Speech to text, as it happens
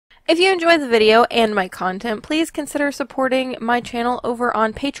If you enjoy the video and my content, please consider supporting my channel over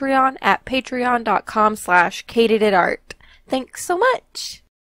on Patreon at patreon.com/kaatydidart. Thanks so much!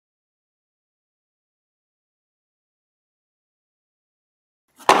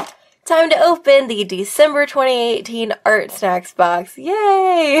 Time to open the December 2018 Artsnacks box.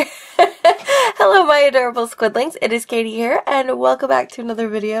 Yay! Hello my adorable squidlings, it is Katie here, and welcome back to another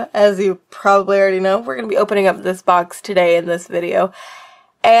video. As you probably already know, we're going to be opening up this box today in this video.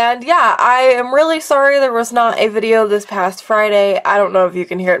 And yeah, I am really sorry there was not a video this past Friday. I don't know if you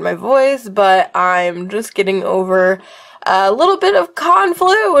can hear it in my voice, but I'm just getting over a little bit of con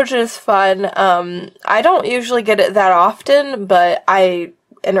flu, which is fun. I don't usually get it that often, but I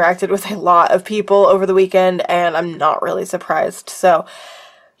interacted with a lot of people over the weekend, and I'm not really surprised. So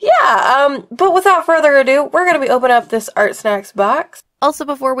yeah, but without further ado, we're going to be opening up this Artsnacks box. Also,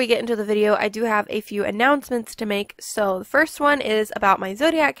 before we get into the video, I do have a few announcements to make. So the first one is about my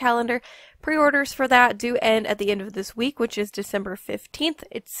Zodiac calendar. Pre-orders for that do end at the end of this week, which is December 15th.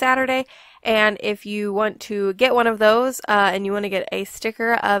 It's Saturday, and if you want to get one of those and you want to get a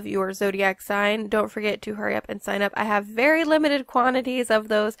sticker of your Zodiac sign, don't forget to hurry up and sign up. I have very limited quantities of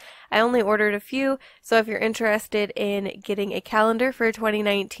those. I only ordered a few, so if you're interested in getting a calendar for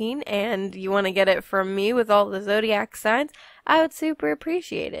 2019 and you want to get it from me with all the Zodiac signs, I would super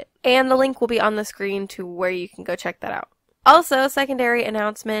appreciate it. And the link will be on the screen to where you can go check that out. Also, secondary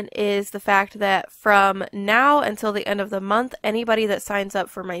announcement is the fact that from now until the end of the month, anybody that signs up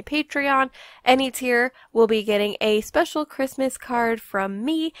for my Patreon, any tier, will be getting a special Christmas card from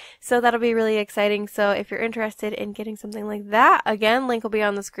me, so that'll be really exciting. So if you're interested in getting something like that, again, link will be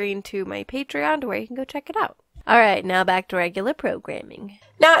on the screen to my Patreon to where you can go check it out. Alright, now back to regular programming.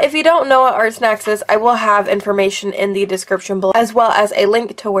 Now, if you don't know what Artsnacks is, I will have information in the description below, as well as a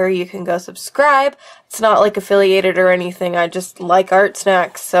link to where you can go subscribe. It's not like affiliated or anything, I just like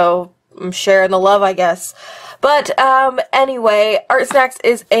Artsnacks, so I'm sharing the love, I guess. But, anyway, Artsnacks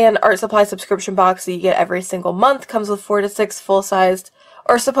is an art supply subscription box that you get every single month. Comes with 4 to 6 full-sized,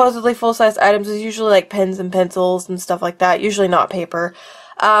 or supposedly full-sized items. It's usually like pens and pencils and stuff like that, usually not paper.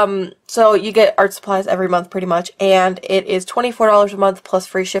 So you get art supplies every month pretty much, and it is $24 a month plus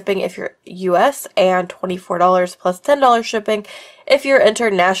free shipping if you're US, and $24 plus $10 shipping if you're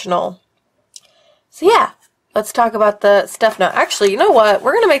international. So yeah, let's talk about the stuff now. Actually, you know what?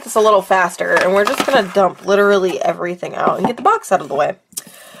 We're going to make this a little faster, and we're just going to dump literally everything out and get the box out of the way.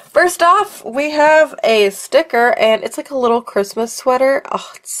 First off, we have a sticker, and it's like a little Christmas sweater.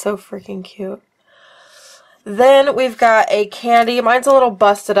 Oh, it's so freaking cute. Then we've got a candy. Mine's a little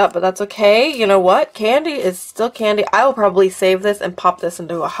busted up, but that's okay. You know what? Candy is still candy. I will probably save this and pop this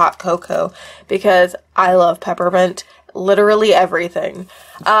into a hot cocoa because I love peppermint. Literally everything.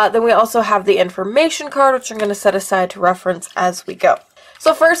 Then we also have the information card, which I'm going to set aside to reference as we go.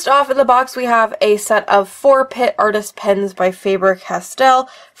 So first off in the box we have a set of 4 Pitt Artist pens by Faber-Castell.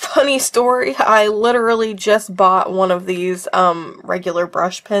 Funny story, I literally just bought one of these regular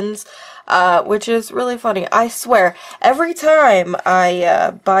brush pens, which is really funny. I swear, every time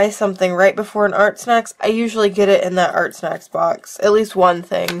I buy something right before an Artsnacks, I usually get it in that Artsnacks box. At least one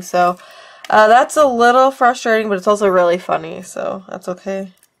thing, so that's a little frustrating, but it's also really funny, so that's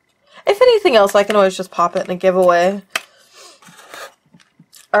okay. If anything else, I can always just pop it in a giveaway.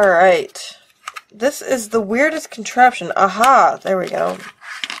 Alright, this is the weirdest contraption. Aha, there we go.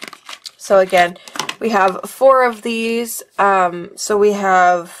 So again, we have 4 of these. So we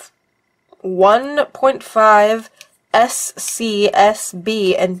have 1.5 S, C, S,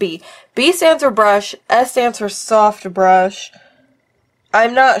 B, and B. B stands for brush, S stands for soft brush.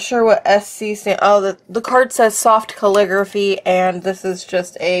 I'm not sure what SC stands. Oh, the card says soft calligraphy, and this is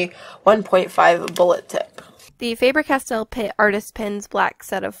just a 1.5 bullet tip. The Faber-Castell Pitt Artist Pens Black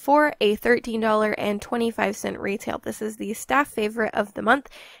set of 4, a $13.25 retail. This is the staff favorite of the month.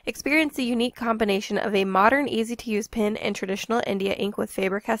 Experience the unique combination of a modern, easy-to-use pen and traditional India ink with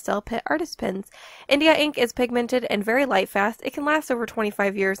Faber-Castell Pitt Artist Pens. India ink is pigmented and very light-fast. It can last over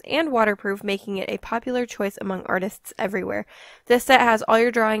 25 years and waterproof, making it a popular choice among artists everywhere. This set has all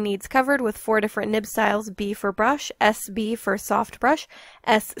your drawing needs covered with 4 different nib styles: B for brush, SB for soft brush,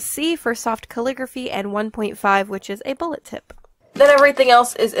 SC for soft calligraphy, and 1.5, which is a bullet tip. Then everything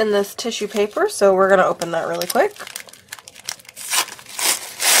else is in this tissue paper, so we're going to open that really quick.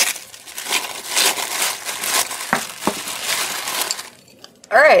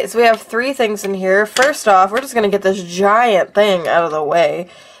 Alright. Alright, so we have 3 things in here. First off, we're just going to get this giant thing out of the way.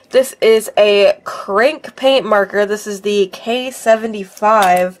 This is a Crink paint marker. This is the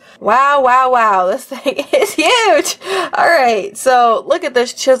K75. Wow, wow, wow. This thing is huge. Alright, so look at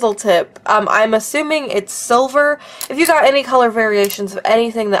this chisel tip. I'm assuming it's silver. If you got any color variations of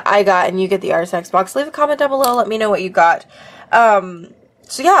anything that I got and you get the Artsnacks box, leave a comment down below. Let me know what you got.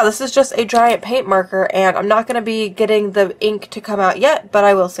 So yeah, this is just a giant paint marker, and I'm not going to be getting the ink to come out yet, but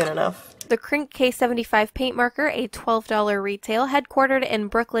I will soon enough. The Crink K75 paint marker, a $12 retail, headquartered in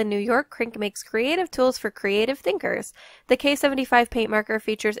Brooklyn, New York. Crink makes creative tools for creative thinkers. The K75 paint marker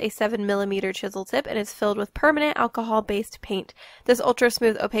features a 7mm chisel tip and is filled with permanent alcohol-based paint. This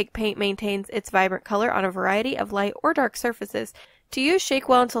ultra-smooth opaque paint maintains its vibrant color on a variety of light or dark surfaces. To use, shake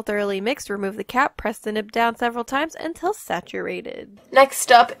well until thoroughly mixed, remove the cap, press the nib down several times until saturated.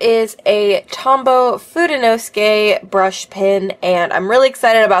 Next up is a Tombow Fudenosuke brush pen, and I'm really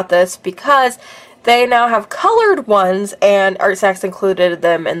excited about this because they now have colored ones, and Artsnacks included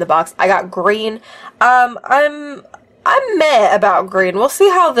them in the box. I got green. I'm meh about green. We'll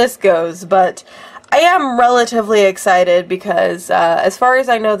see how this goes, but I am relatively excited because, as far as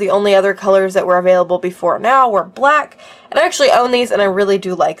I know, the only other colors that were available before now were black, and I actually own these, and I really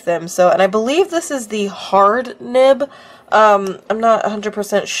do like them. So, and I believe this is the hard nib. I'm not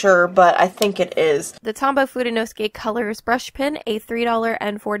 100% sure, but I think it is. The Tombow Fudenosuke Colors Brush Pen, a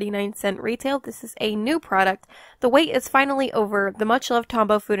 $3.49 retail. This is a new product. The wait is finally over. The much-loved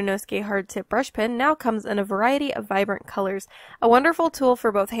Tombow Fudenosuke Hard Tip Brush Pen now comes in a variety of vibrant colors. A wonderful tool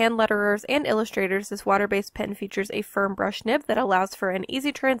for both hand letterers and illustrators, this water-based pen features a firm brush nib that allows for an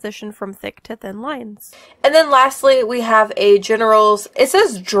easy transition from thick to thin lines. And then lastly, we have a General's, it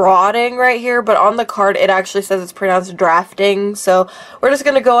says drawing right here, but on the card it actually says it's pronounced drafting, so we're just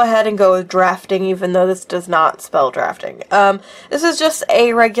going to go ahead and go with drafting, even though this does not spell drafting. This is just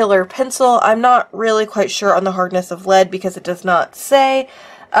a regular pencil. I'm not really quite sure on the hardness of lead because it does not say,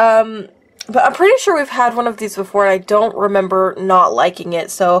 but I'm pretty sure we've had one of these before and I don't remember not liking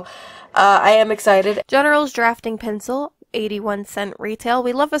it, so I am excited. General's Drafting Pencil, 81-cent retail.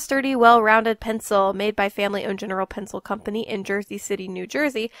 We love a sturdy, well-rounded pencil made by family-owned General Pencil Company in Jersey City, New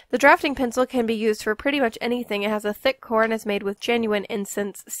Jersey. The drafting pencil can be used for pretty much anything. It has a thick core and is made with genuine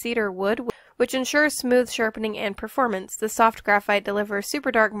incense cedar wood, which ensures smooth sharpening and performance. The soft graphite delivers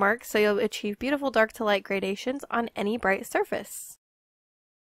super dark marks, so you'll achieve beautiful dark to light gradations on any bright surface.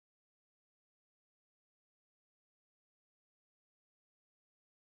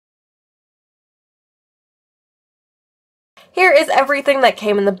 Here is everything that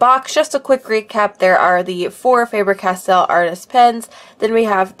came in the box. Just a quick recap, there are the 4 Faber-Castell Artist pens, then we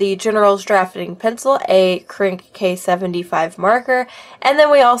have the General's Drafting Pencil, a Crink K75 marker, and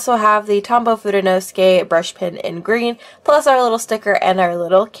then we also have the Tombow Fudenosuke brush pen in green, plus our little sticker and our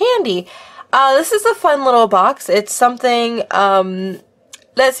little candy. This is a fun little box. It's something that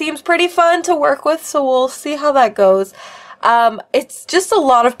seems pretty fun to work with, so we'll see how that goes. It's just a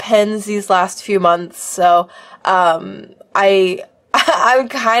lot of pens these last few months, so I'm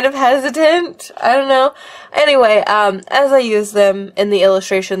kind of hesitant. I don't know. Anyway, as I use them in the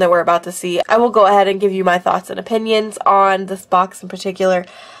illustration that we're about to see, I will go ahead and give you my thoughts and opinions on this box in particular.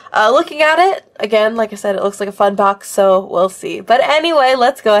 Looking at it, again, like I said, it looks like a fun box, so we'll see. But anyway,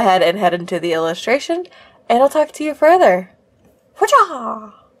 let's go ahead and head into the illustration, and I'll talk to you further.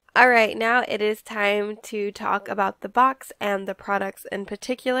 Whatcha? Alright, now it is time to talk about the box and the products in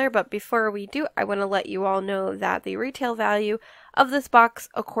particular, but before we do, I want to let you all know that the retail value of this box,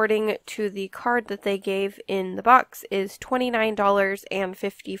 according to the card that they gave in the box, is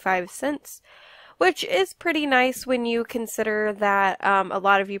 $29.55, which is pretty nice when you consider that a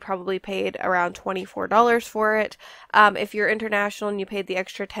lot of you probably paid around $24 for it. If you're international and you paid the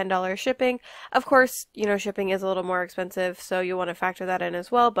extra $10 shipping, of course, you know, shipping is a little more expensive, so you want to factor that in as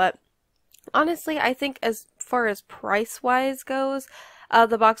well, but honestly, I think as far as price-wise goes,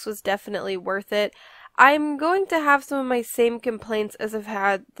 the box was definitely worth it. I'm going to have some of my same complaints as I've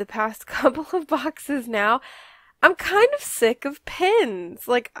had the past couple of boxes now. I'm kind of sick of pens.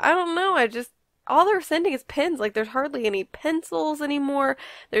 Like, I don't know, all they're sending is pens. Like, there's hardly any pencils anymore.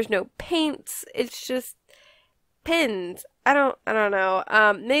 There's no paints. It's just pens. I don't know.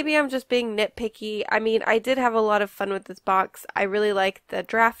 Maybe I'm just being nitpicky. I mean, I did have a lot of fun with this box. I really like the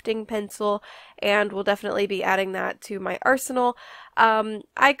drafting pencil, and will definitely be adding that to my arsenal.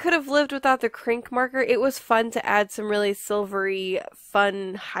 I could have lived without the Crink marker. It was fun to add some really silvery,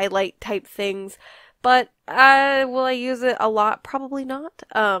 fun highlight type things, but will I use it a lot? Probably not.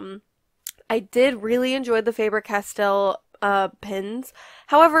 I did really enjoy the Faber-Castell pins.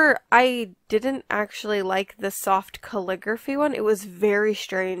 However, I didn't actually like the soft calligraphy one. It was very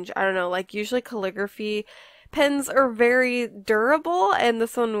strange. I don't know, like usually calligraphy pens are very durable, and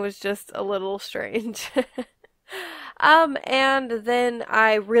this one was just a little strange. And then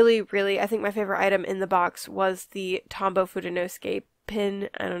I think my favorite item in the box was the Tombow Fudenosuke pin.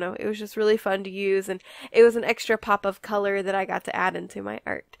 I don't know, it was just really fun to use, and it was an extra pop of color that I got to add into my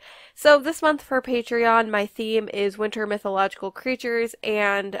art. So this month for Patreon, my theme is winter mythological creatures,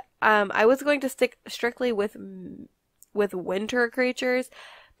 and I was going to stick strictly with winter creatures,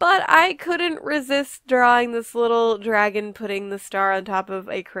 but I couldn't resist drawing this little dragon putting the star on top of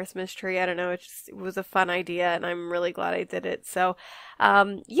a Christmas tree. I don't know, it was a fun idea, and I'm really glad I did it. So,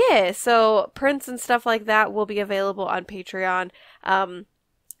 yeah, so prints and stuff like that will be available on Patreon,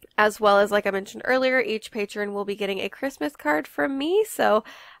 as well as, like I mentioned earlier, each patron will be getting a Christmas card from me. So,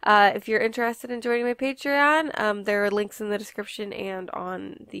 if you're interested in joining my Patreon, there are links in the description and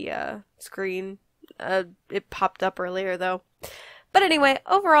on the screen. It popped up earlier, though. But anyway,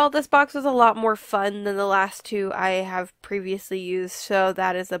 overall, this box was a lot more fun than the last two I have previously used, so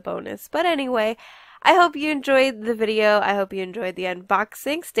that is a bonus. But anyway, I hope you enjoyed the video. I hope you enjoyed the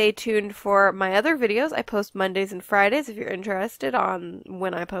unboxing. Stay tuned for my other videos. I post Mondays and Fridays if you're interested on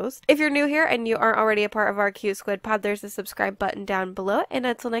when I post. If you're new here and you aren't already a part of our cute squid pod, there's a subscribe button down below. And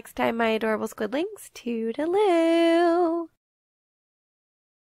until next time, my adorable squidlings, toodaloo!